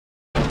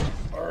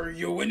Are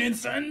you winning,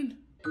 son?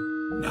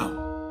 No.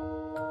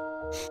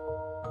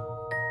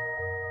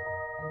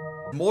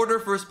 Mortar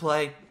first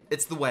play.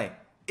 It's the way.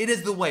 It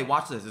is the way.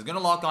 Watch this. He's gonna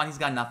lock on. He's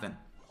got nothing.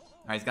 All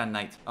right, he's got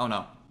Knight. Oh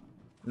no.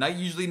 Knight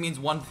usually means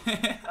one thing.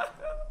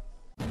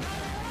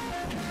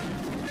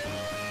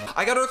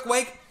 I got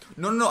Earthquake.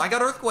 No. I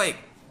got Earthquake.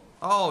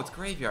 Oh, it's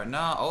Graveyard.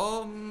 No.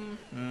 Oh.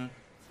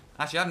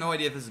 Actually, I have no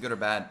idea if this is good or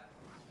bad.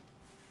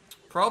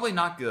 Probably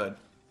not good.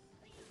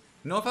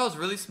 You know, if I was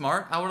really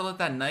smart, I would have let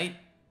that Knight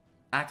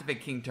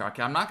activate King Tower.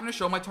 Okay, I'm not going to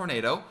show my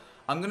Tornado.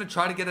 I'm going to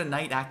try to get a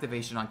Knight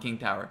activation on King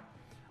Tower.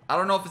 I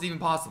don't know if it's even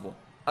possible.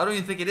 I don't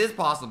even think it is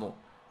possible.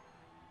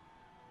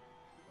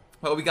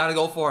 But we got to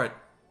go for it.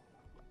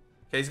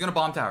 Okay, he's going to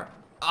Bomb Tower.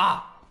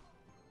 Ah!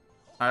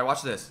 Alright,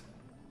 watch this.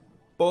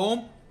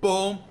 Boom,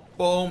 boom,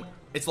 boom.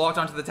 It's locked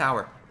onto the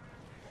tower.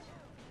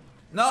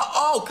 No!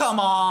 Oh, come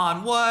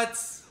on!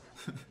 What?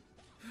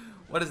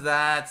 What is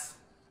that?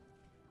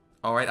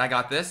 Alright, I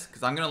got this,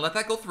 because I'm going to let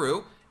that go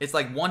through. It's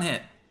like one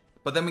hit.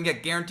 But then we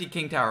get guaranteed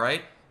King Tower,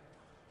 right?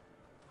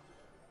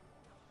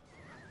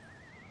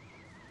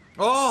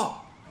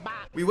 Oh!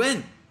 We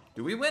win!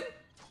 Do we win?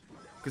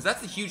 Because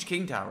that's a huge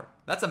King Tower.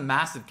 That's a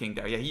massive King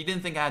Tower. Yeah, he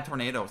didn't think I had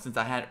Tornado since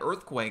I had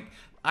Earthquake.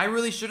 I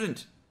really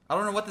shouldn't. I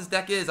don't know what this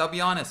deck is, I'll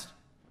be honest.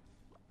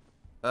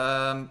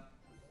 I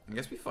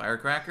guess we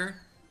Firecracker.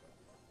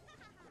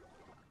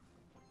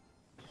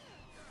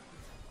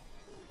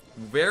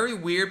 Very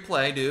weird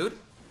play, dude.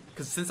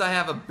 Because since I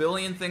have a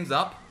billion things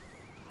up,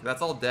 that's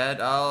all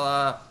dead.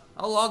 I'll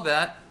log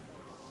that.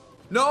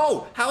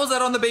 No! How is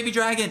that on the baby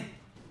dragon?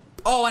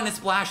 Oh, and it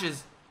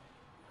splashes.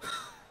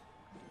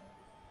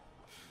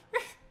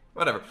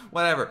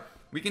 Whatever.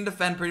 We can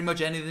defend pretty much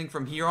anything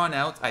from here on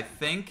out. I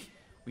think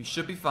we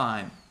should be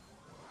fine.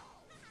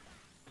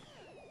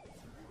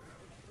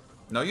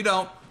 No, you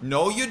don't.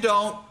 No, you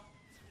don't.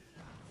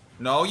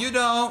 No, you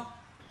don't.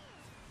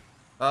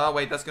 Oh,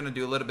 wait, that's gonna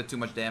do a little bit too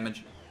much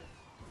damage.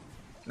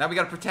 Now we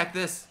gotta protect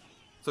this.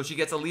 So she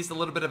gets at least a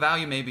little bit of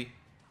value, maybe.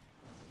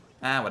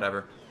 Ah,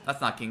 whatever. That's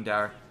not King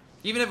Tower.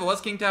 Even if it was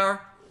King Tower,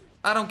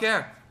 I don't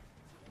care.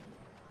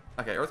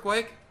 Okay,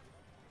 Earthquake.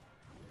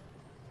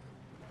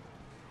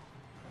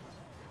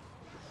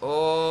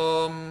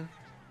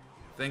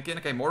 Thinking.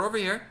 Okay, more over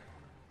here.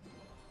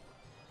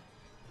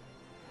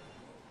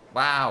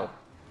 Wow.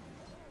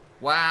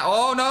 Wow.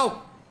 Oh,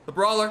 no! The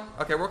Brawler.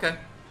 Okay, we're okay.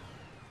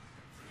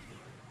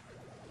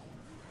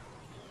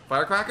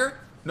 Firecracker?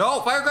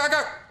 No!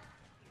 Firecracker!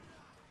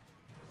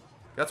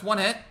 That's one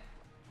hit.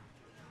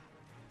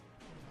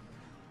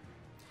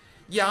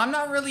 Yeah, I'm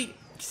not really...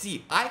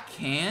 See, I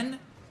can...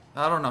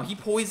 I don't know. He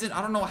poisoned.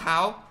 I don't know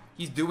how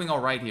he's doing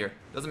alright here.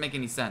 Doesn't make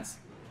any sense.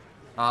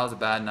 Oh, that was a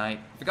bad night.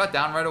 If it got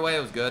down right away,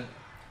 it was good.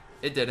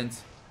 It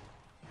didn't.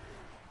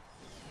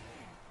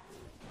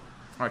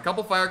 Alright,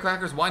 couple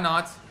Firecrackers. Why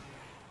not?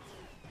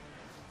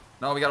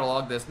 No, we gotta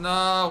log this.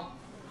 No!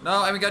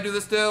 No, and we gotta do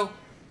this too.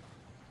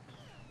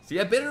 See,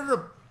 I bit of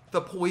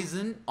the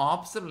poison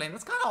opposite lane.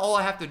 That's kind of all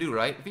I have to do,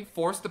 right? If he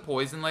forced the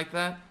poison like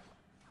that.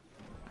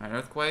 Alright,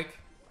 Earthquake.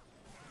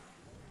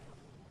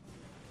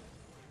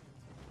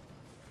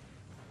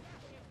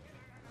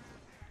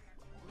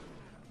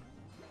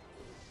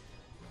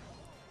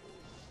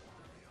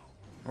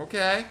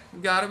 Okay,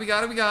 we got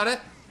it.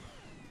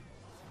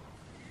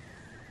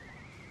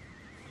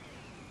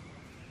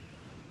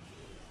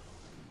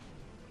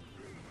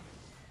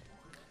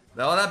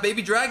 Oh, that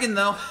baby dragon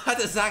though. I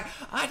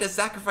had to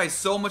sacrifice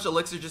so much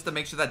elixir just to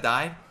make sure that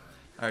died.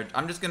 Alright,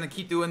 I'm just gonna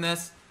keep doing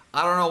this.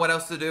 I don't know what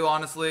else to do,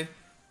 honestly.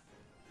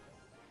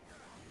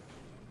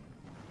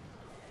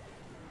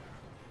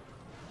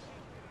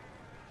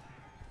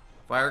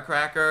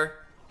 Firecracker.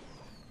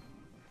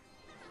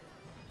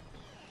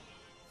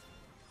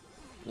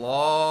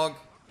 Log.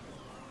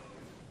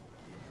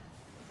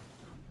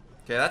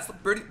 Okay, that's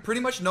pretty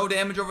much no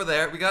damage over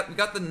there. We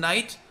got the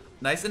Knight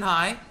nice and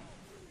high.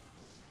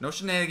 No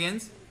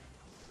shenanigans.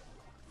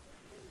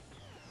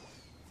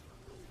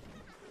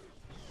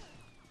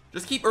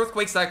 Just keep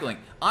Earthquake cycling.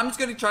 I'm just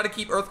gonna try to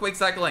keep Earthquake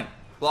cycling.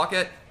 Block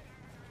it.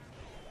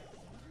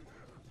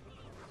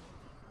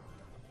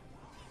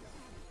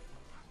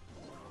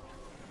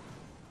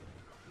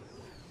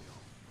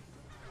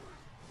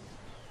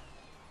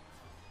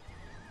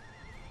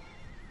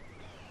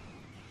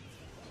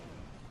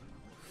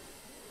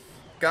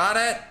 Got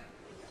it.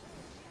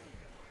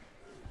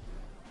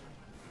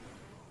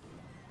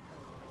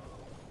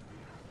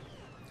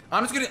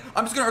 I'm just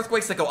gonna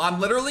Earthquake Cycle. I'm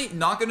literally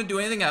not gonna do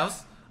anything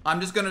else.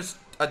 I'm just gonna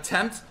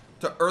attempt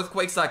to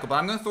Earthquake Cycle, but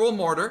I'm gonna throw a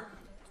mortar.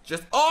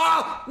 Just,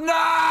 oh, no!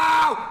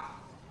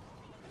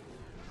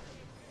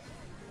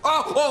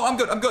 Oh, I'm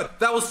good.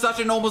 That was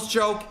such an almost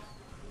choke.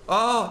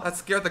 Oh, that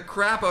scared the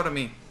crap out of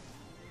me.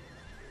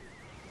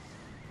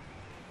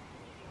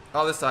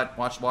 Oh, this side.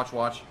 Watch.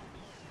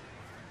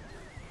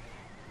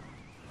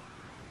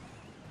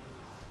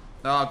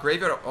 Oh,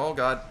 Graveyard. Oh,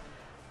 God.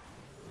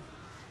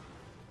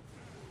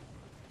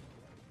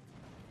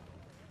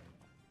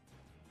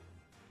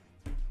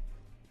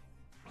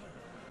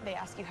 They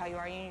ask you how you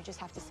are, and you just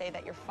have to say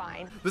that you're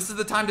fine. This is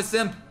the time to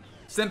simp.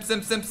 Simp,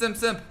 simp, simp, simp,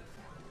 simp.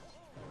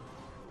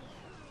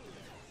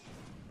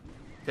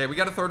 Okay, we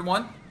got a third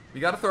one.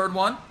 We got a third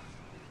one.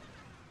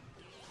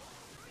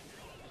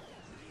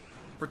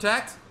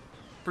 Protect.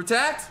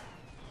 Protect.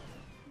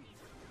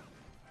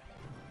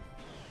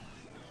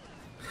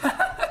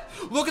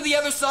 Look at the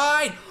other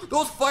side.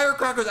 Those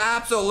firecrackers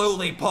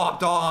absolutely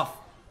popped off.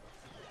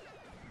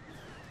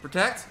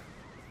 Protect.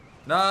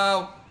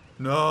 No.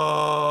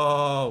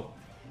 No.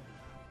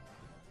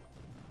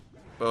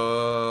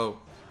 Oh.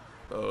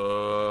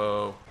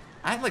 Oh.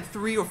 I had like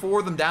 3 or 4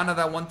 of them down at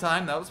that one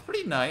time. That was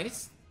pretty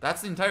nice.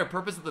 That's the entire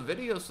purpose of the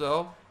video,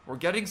 so we're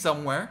getting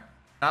somewhere.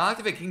 I'll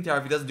activate King Tower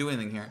if he doesn't do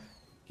anything here.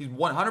 He's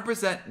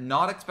 100%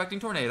 not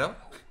expecting Tornado.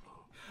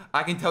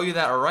 I can tell you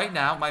that right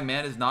now. My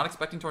man is not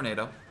expecting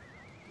Tornado.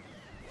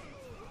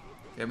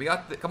 Okay, we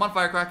got... Come on,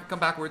 Firecracker. Come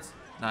backwards.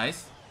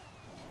 Nice.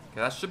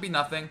 Okay, that should be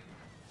nothing.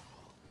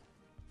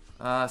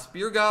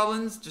 Spear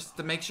Goblins, just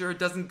to make sure it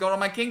doesn't go to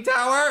my King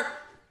Tower.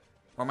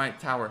 Or my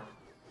tower.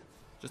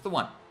 Just the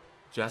one.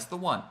 Just the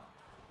one.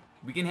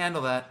 We can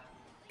handle that.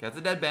 Okay, that's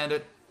a dead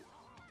bandit.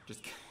 Just...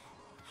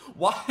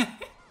 Why?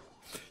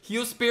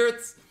 Heal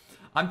Spirits...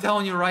 I'm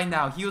telling you right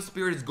now, Heal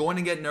Spirit is going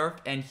to get nerfed,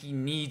 and he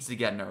needs to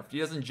get nerfed. He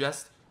doesn't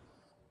just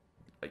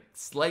like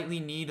slightly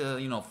need a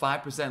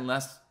 5%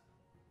 less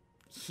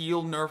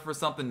heal nerf or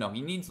something. No,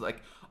 he needs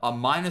like a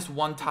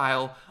 -1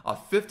 tile, a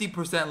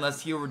 50%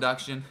 less heal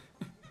reduction.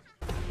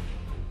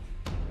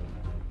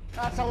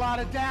 That's a lot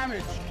of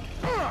damage.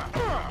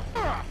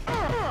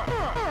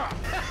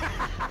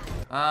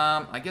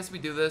 I guess we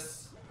do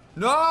this.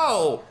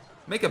 No!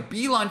 Make a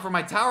beeline for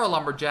my tower,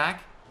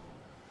 Lumberjack.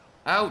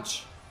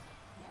 Ouch.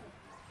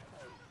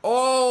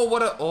 Oh,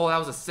 what a... Oh, that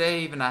was a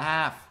save and a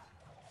half.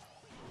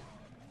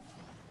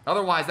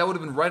 Otherwise, that would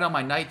have been right on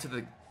my knight to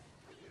the...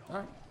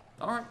 Alright.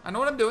 Alright. I know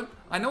what I'm doing.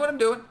 I know what I'm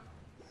doing.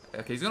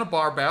 Okay, he's gonna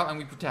barb out and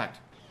we protect.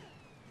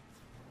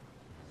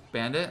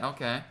 Bandit?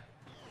 Okay.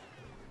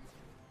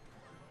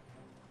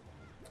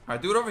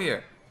 Alright, do it over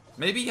here.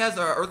 Maybe he has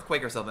an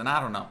earthquake or something. I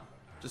don't know.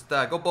 Just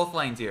go both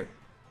lanes here.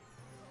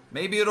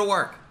 Maybe it'll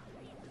work.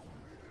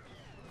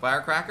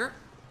 Firecracker.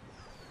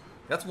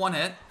 That's 1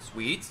 hit.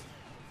 Sweet.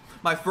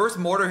 My first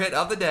mortar hit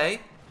of the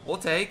day. We'll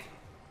take.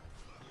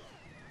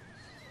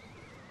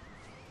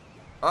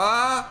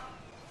 I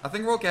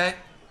think we're okay.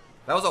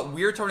 That was a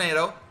weird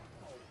tornado.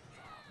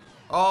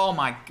 Oh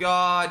my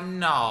god,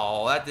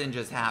 no. That didn't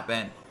just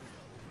happen.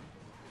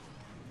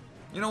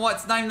 You know what?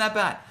 It's not even that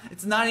bad.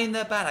 It's not even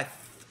that bad.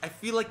 I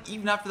feel like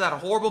even after that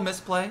horrible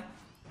misplay,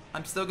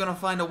 I'm still gonna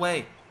find a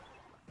way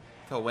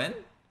to win?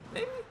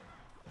 Maybe?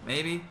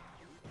 Maybe.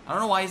 I don't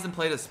know why he hasn't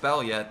played a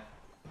spell yet.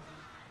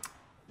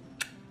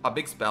 A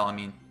big spell, I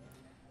mean.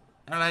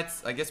 Alright,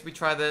 I guess we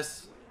try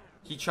this.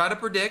 He tried to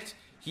predict.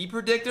 He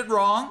predicted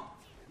wrong.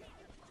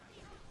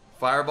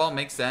 Fireball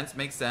makes sense,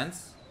 makes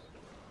sense.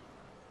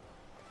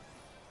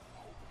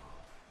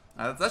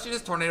 Let's actually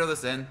just tornado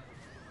this in.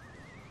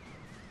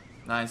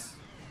 Nice.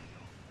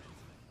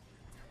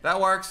 That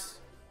works.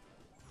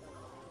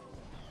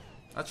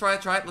 Let's try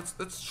it, try it.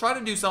 Let's try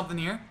to do something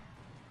here.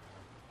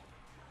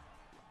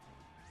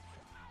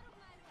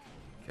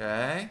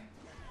 Okay.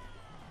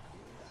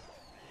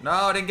 No,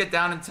 I didn't get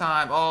down in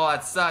time. Oh,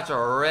 that's such a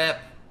rip.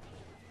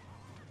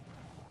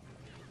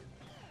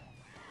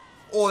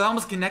 Oh, that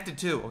almost connected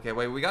too. Okay,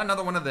 wait, we got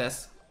another one of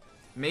this.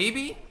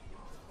 Maybe?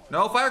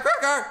 No,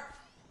 Firecracker!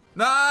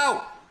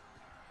 No!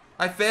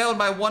 I failed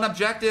my one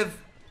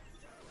objective.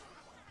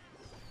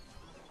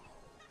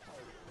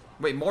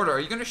 Wait, Mortar, are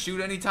you gonna shoot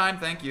anytime?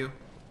 Thank you.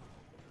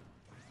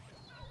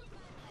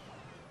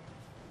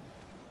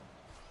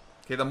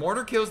 Okay, the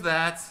Mortar kills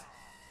that.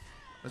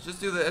 Let's just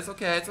do this. It's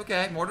okay, it's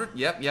okay. Mortar,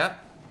 yep,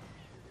 yep.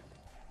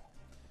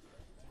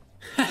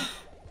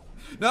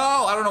 No,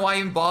 I don't know why I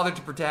even bothered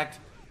to protect.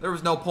 There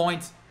was no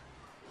point.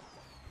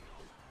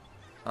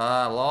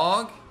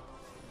 Log.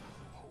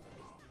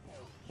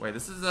 Wait,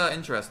 this is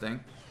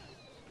interesting.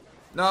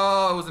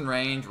 No, it was in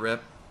range.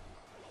 Rip.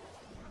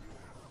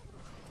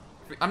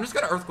 I'm just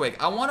gonna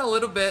earthquake. I want a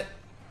little bit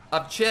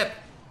of chip.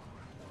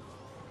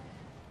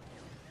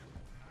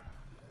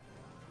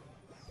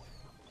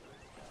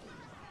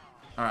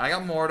 Alright, I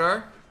got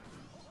mortar.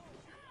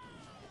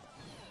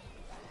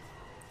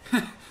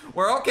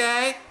 We're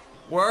okay.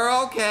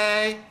 We're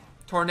okay.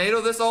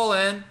 Tornado this all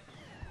in.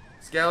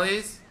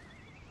 Skellies.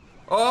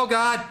 Oh,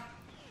 God.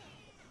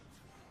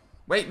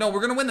 Wait, no,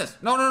 we're gonna win this.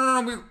 No, no, no,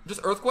 no. We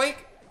just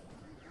earthquake.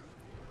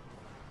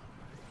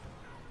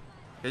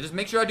 Okay, just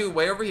make sure I do it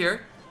way over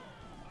here.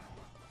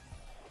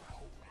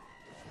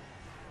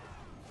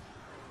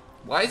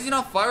 Why is he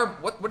not fire?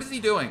 What is he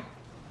doing?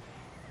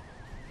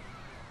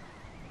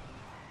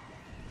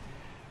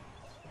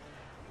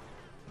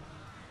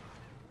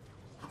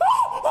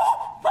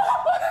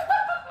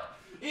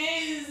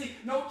 Easy.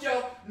 No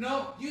joke.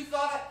 No, you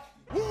thought.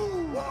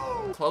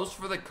 Whoa. Close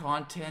for the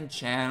content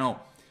channel.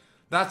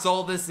 That's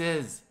all this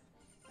is.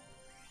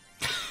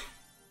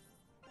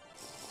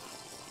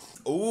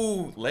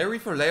 Ooh, Larry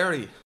for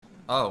Larry.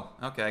 Oh,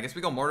 okay. I guess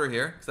we go mortar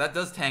here. Because that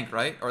does tank,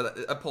 right? Or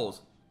that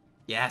pulls.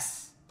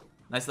 Yes.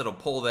 Nice little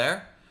pull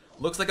there.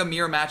 Looks like a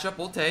mirror matchup.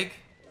 We'll take.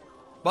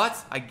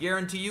 But I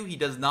guarantee you he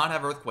does not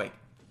have Earthquake.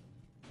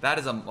 That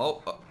is a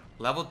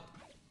level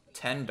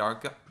 10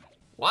 Dark.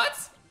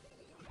 What?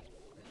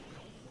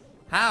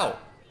 How?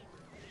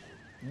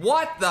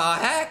 What the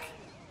heck?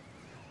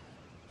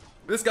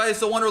 This guy is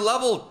so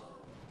under-leveled.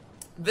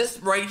 This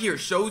right here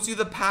shows you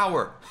the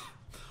power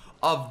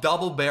of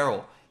double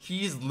barrel.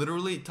 He's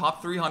literally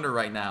top 300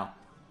 right now.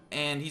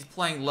 And he's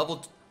playing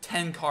level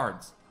 10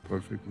 cards.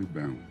 Perfectly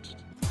balanced.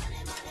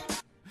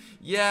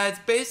 Yeah, it's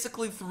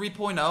basically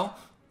 3.0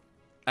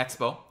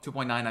 Xbow,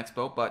 2.9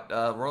 Xbow, but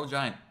Royal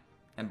Giant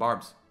and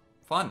Barbs.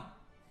 Fun.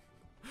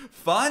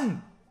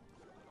 Fun!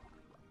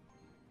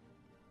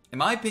 In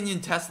my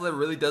opinion, Tesla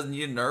really does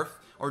need a nerf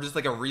or just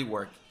like a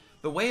rework.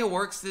 The way it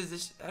works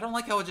is, I don't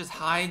like how it just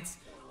hides.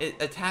 It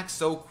attacks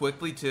so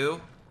quickly too.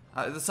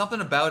 There's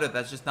something about it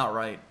that's just not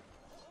right.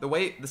 The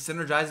way it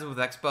synergizes with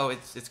Xbow,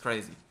 it's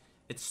crazy.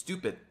 It's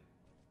stupid.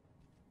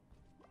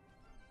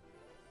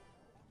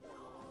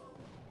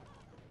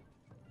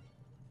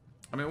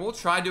 I mean, we'll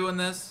try doing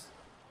this.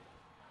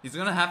 He's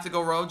gonna have to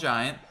go Royal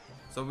Giant.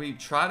 So we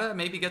try to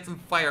maybe get some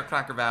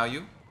Firecracker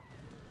value.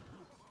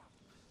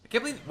 I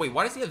can't believe, wait,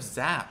 why does he have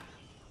Zap?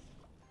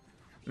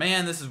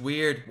 Man, this is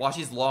weird.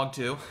 Washi's log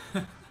too.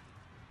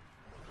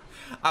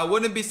 I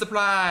wouldn't be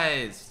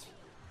surprised.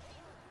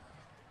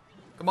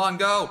 Come on,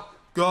 go.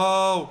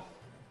 Go.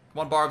 Come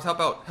on, Barbs, help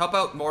out. Help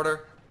out,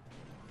 Mortar.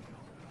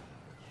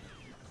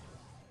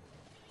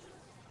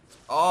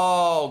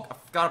 Oh, I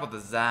forgot about the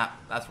Zap.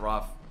 That's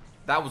rough.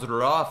 That was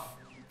rough.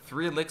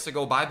 3 elixir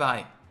go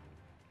bye-bye.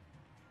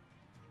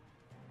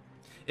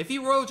 If he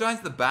Royal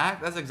Giants the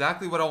back, that's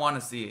exactly what I want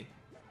to see.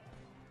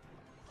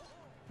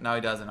 No,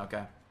 he doesn't.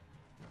 Okay.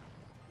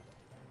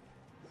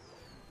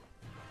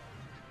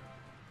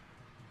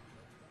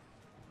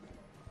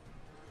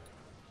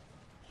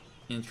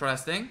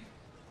 Interesting.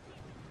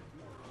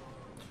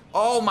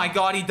 Oh my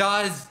god, he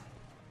does!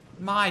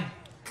 My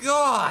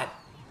god!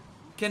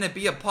 Can it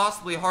be a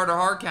possibly harder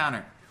hard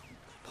counter?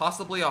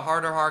 Possibly a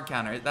harder hard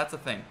counter. That's a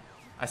thing.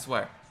 I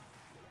swear.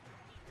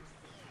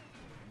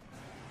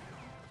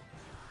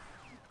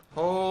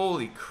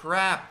 Holy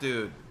crap,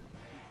 dude.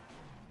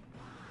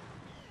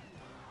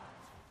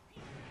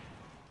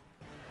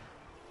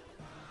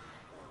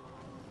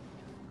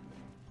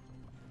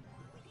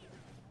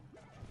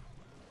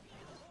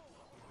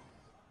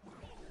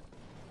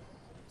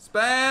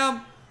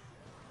 Spam!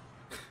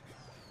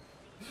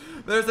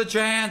 There's a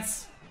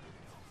chance.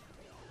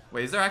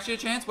 Wait, is there actually a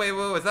chance? Wait,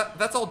 is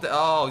that's all?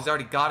 Oh, he's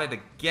already got it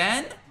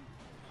again?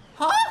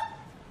 Huh?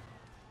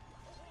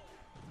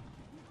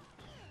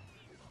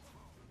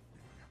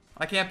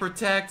 I can't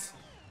protect.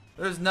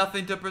 There's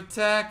nothing to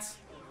protect.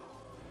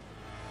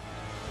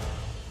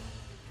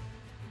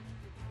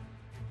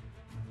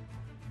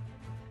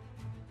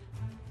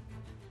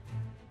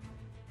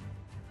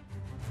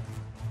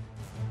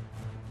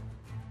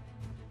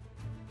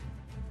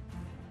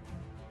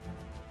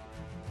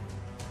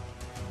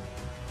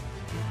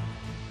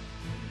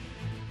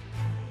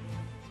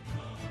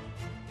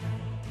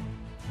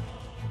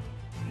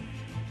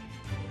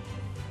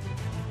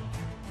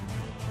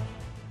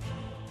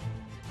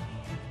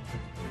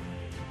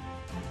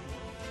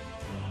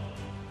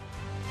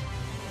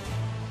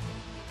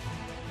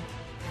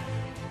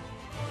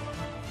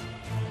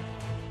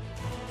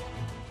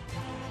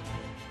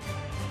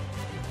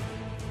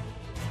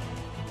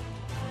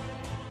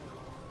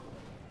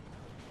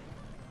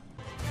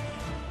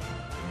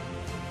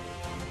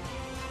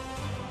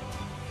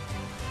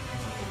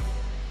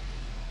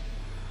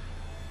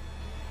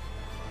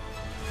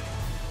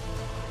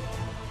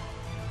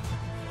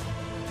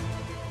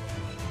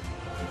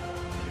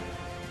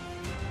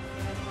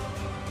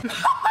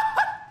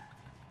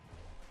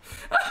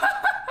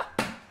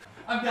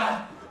 I'm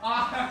done.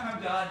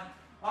 I'm done.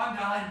 I'm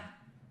done.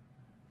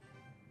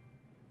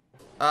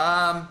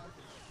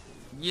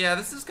 Yeah,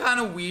 this is kind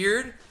of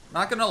weird.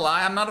 Not gonna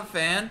lie, I'm not a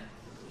fan.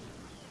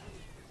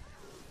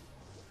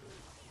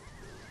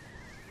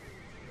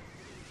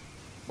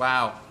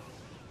 Wow.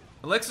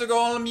 Elixir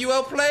Golem, you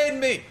outplayed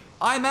me.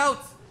 I'm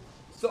out.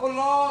 So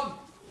long.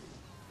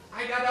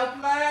 I got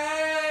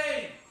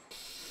outplayed.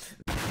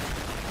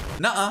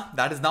 Nuh-uh,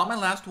 that is not my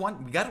last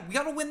one. We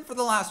gotta win for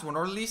the last one,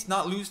 or at least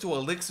not lose to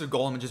Elixir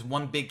Golem and just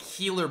one big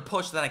healer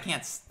push that I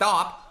can't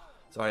stop.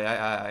 Sorry,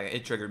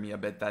 it triggered me a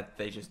bit that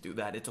they just do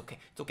that. It's okay,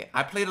 it's okay.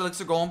 I played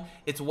Elixir Golem.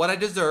 It's what I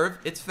deserve.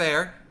 It's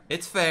fair.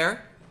 It's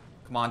fair.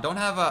 Come on, don't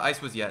have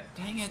Ice Wiz yet.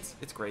 Dang it,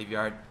 it's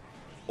Graveyard.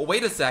 Oh,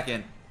 wait a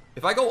second.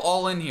 If I go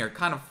all in here,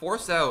 kind of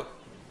force out.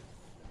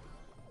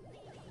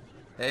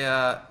 Hey,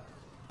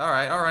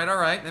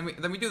 alright.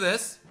 Then we do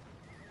this.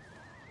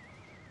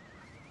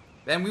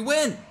 Then we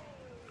win.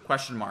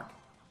 Question mark.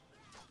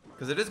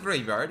 Because it is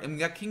Graveyard, and we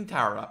got King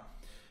Tower up.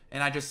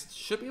 And I just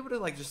should be able to,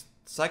 like, just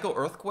cycle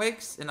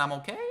Earthquakes, and I'm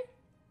okay?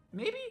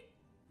 Maybe?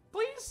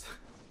 Please?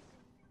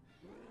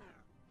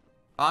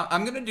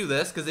 I'm gonna do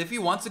this, because if he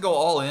wants to go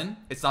all in,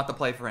 it's not the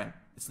play for him.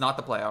 It's not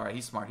the play. Alright,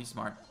 he's smart, he's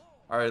smart.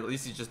 Alright, at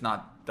least he's just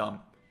not dumb.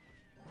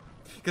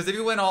 Because if he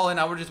went all in,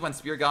 I would just went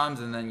Spear Golems,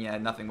 and then, yeah,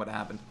 nothing would have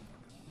happened.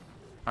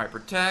 Alright,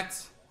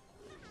 protect.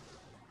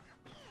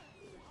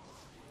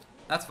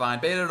 That's fine.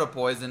 Beta to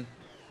poison.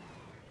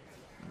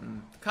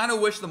 Kind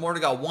of wish the mortar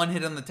got one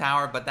hit on the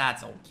tower, but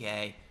that's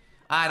okay.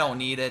 I don't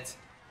need it.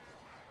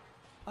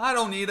 I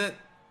don't need it.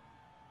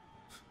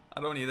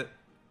 I don't need it.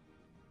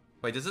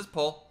 Wait, does this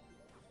pull?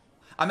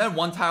 I meant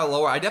one tile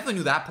lower. I definitely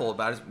knew that pulled,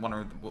 but I just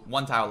wanted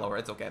one tile lower.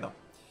 It's okay, though.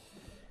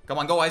 Come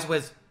on, go, Ice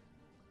Wiz.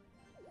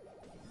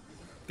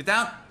 Get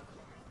down.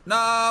 No.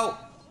 Oh,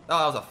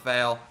 that was a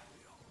fail.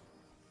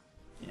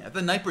 Yeah, if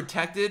the Knight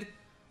protected,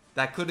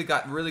 that could have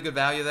got really good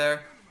value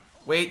there.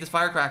 Wait, this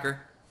Firecracker.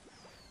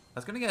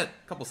 That's going to get a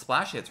couple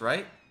splash hits,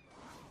 right?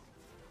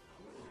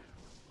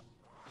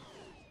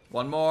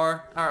 One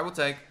more. All right, we'll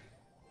take.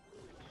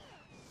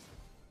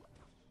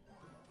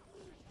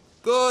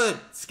 Good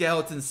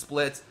skeleton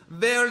splits.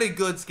 Very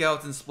good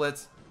skeleton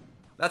splits.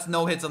 That's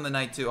no hits on the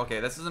Knight, too. Okay,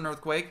 this is an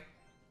Earthquake.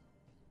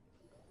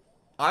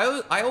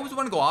 I always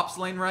want to go ops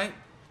lane, right?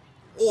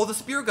 Oh, the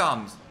Spear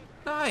Gums.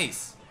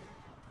 Nice.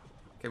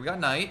 Okay, we got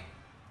Knight.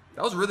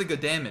 That was really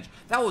good damage.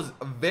 That was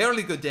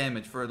very good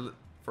damage for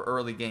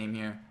early game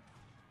here.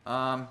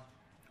 I'm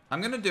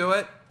gonna do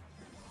it.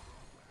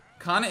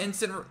 Kind of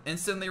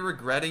instantly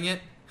regretting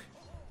it.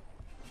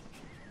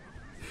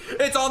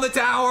 It's on the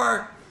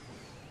tower.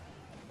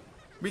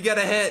 We get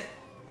a hit.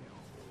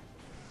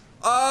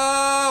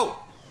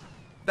 Oh,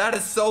 that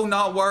is so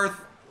not worth.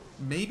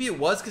 Maybe it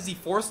was because he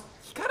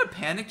kind of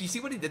panicked. You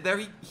see what he did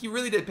there? He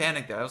really did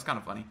panic there. That was kind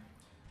of funny.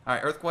 All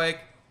right, Earthquake.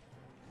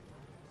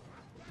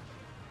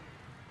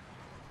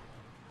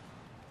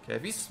 Okay,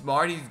 if he's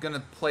smart, he's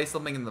gonna play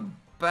something in the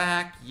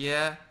back.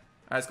 Yeah. All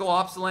right, let's go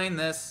ops lane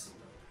this.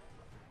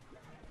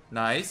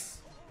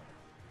 Nice.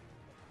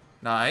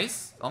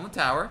 Nice. On the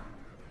tower.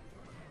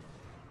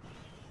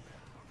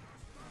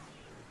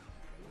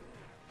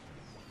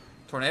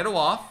 Tornado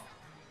off.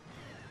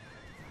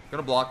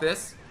 Gonna block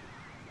this.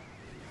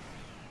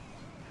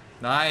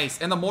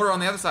 Nice. And the mortar on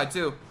the other side,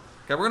 too.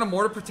 Okay, we're gonna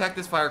mortar protect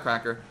this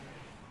Firecracker.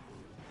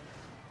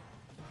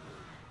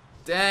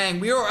 Dang,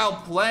 we are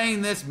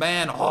outplaying this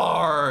man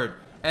hard.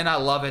 And I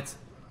love it.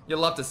 You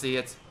love to see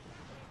it.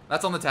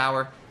 That's on the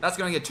tower. That's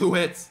gonna get 2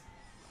 hits.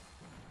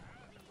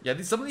 Yeah,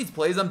 some of these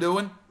plays I'm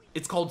doing,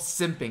 it's called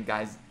simping,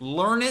 guys.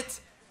 Learn it.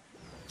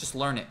 Just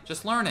learn it.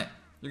 Just learn it.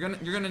 You're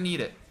gonna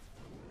need it.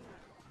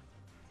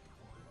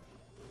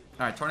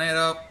 Alright,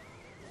 tornado.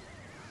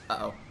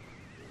 Uh-oh.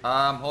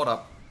 Hold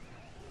up.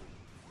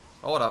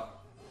 Hold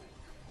up.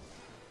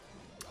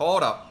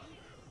 Hold up.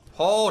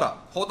 Hold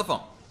up. Hold the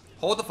phone.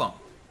 Hold the phone.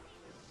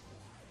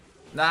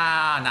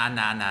 Nah.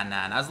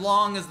 As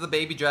long as the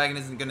baby dragon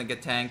isn't gonna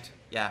get tanked,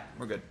 yeah,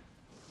 we're good.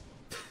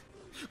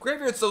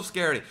 Graveyard's so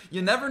scary.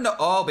 You never know.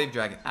 Oh, baby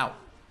dragon. Ow.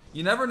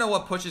 You never know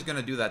what push is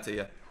gonna do that to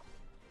you.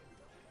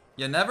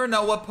 You never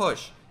know what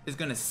push is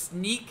gonna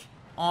sneak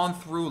on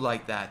through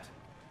like that.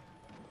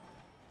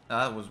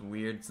 That was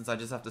weird, since I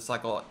just have to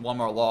cycle one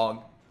more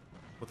log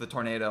with the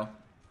tornado.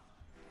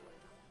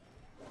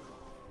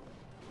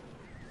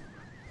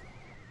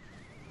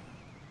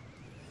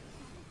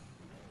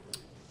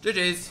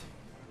 GG's.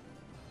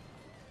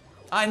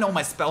 I know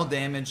my spell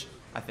damage,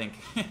 I think.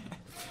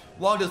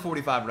 Log does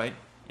 45, right?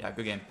 Yeah,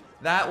 good game.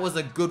 That was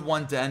a good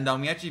one to end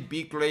on. We actually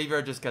beat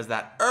Graveyard just because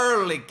that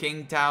early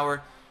King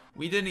Tower.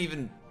 We didn't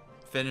even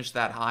finish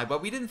that high,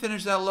 but we didn't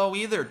finish that low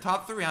either.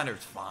 Top 300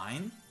 is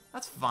fine.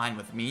 That's fine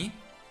with me.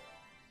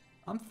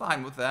 I'm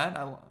fine with that.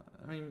 I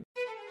mean,